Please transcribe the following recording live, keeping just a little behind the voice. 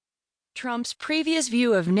Trump's previous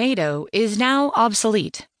view of NATO is now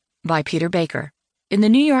obsolete, by Peter Baker, in the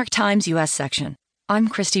New York Times U.S. section. I'm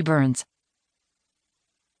Christy Burns.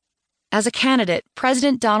 As a candidate,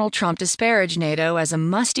 President Donald Trump disparaged NATO as a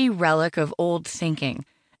musty relic of old thinking,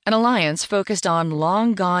 an alliance focused on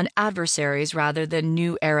long-gone adversaries rather than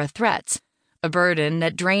new-era threats, a burden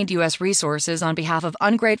that drained U.S. resources on behalf of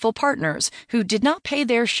ungrateful partners who did not pay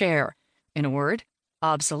their share. In a word,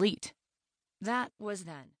 obsolete. That was then.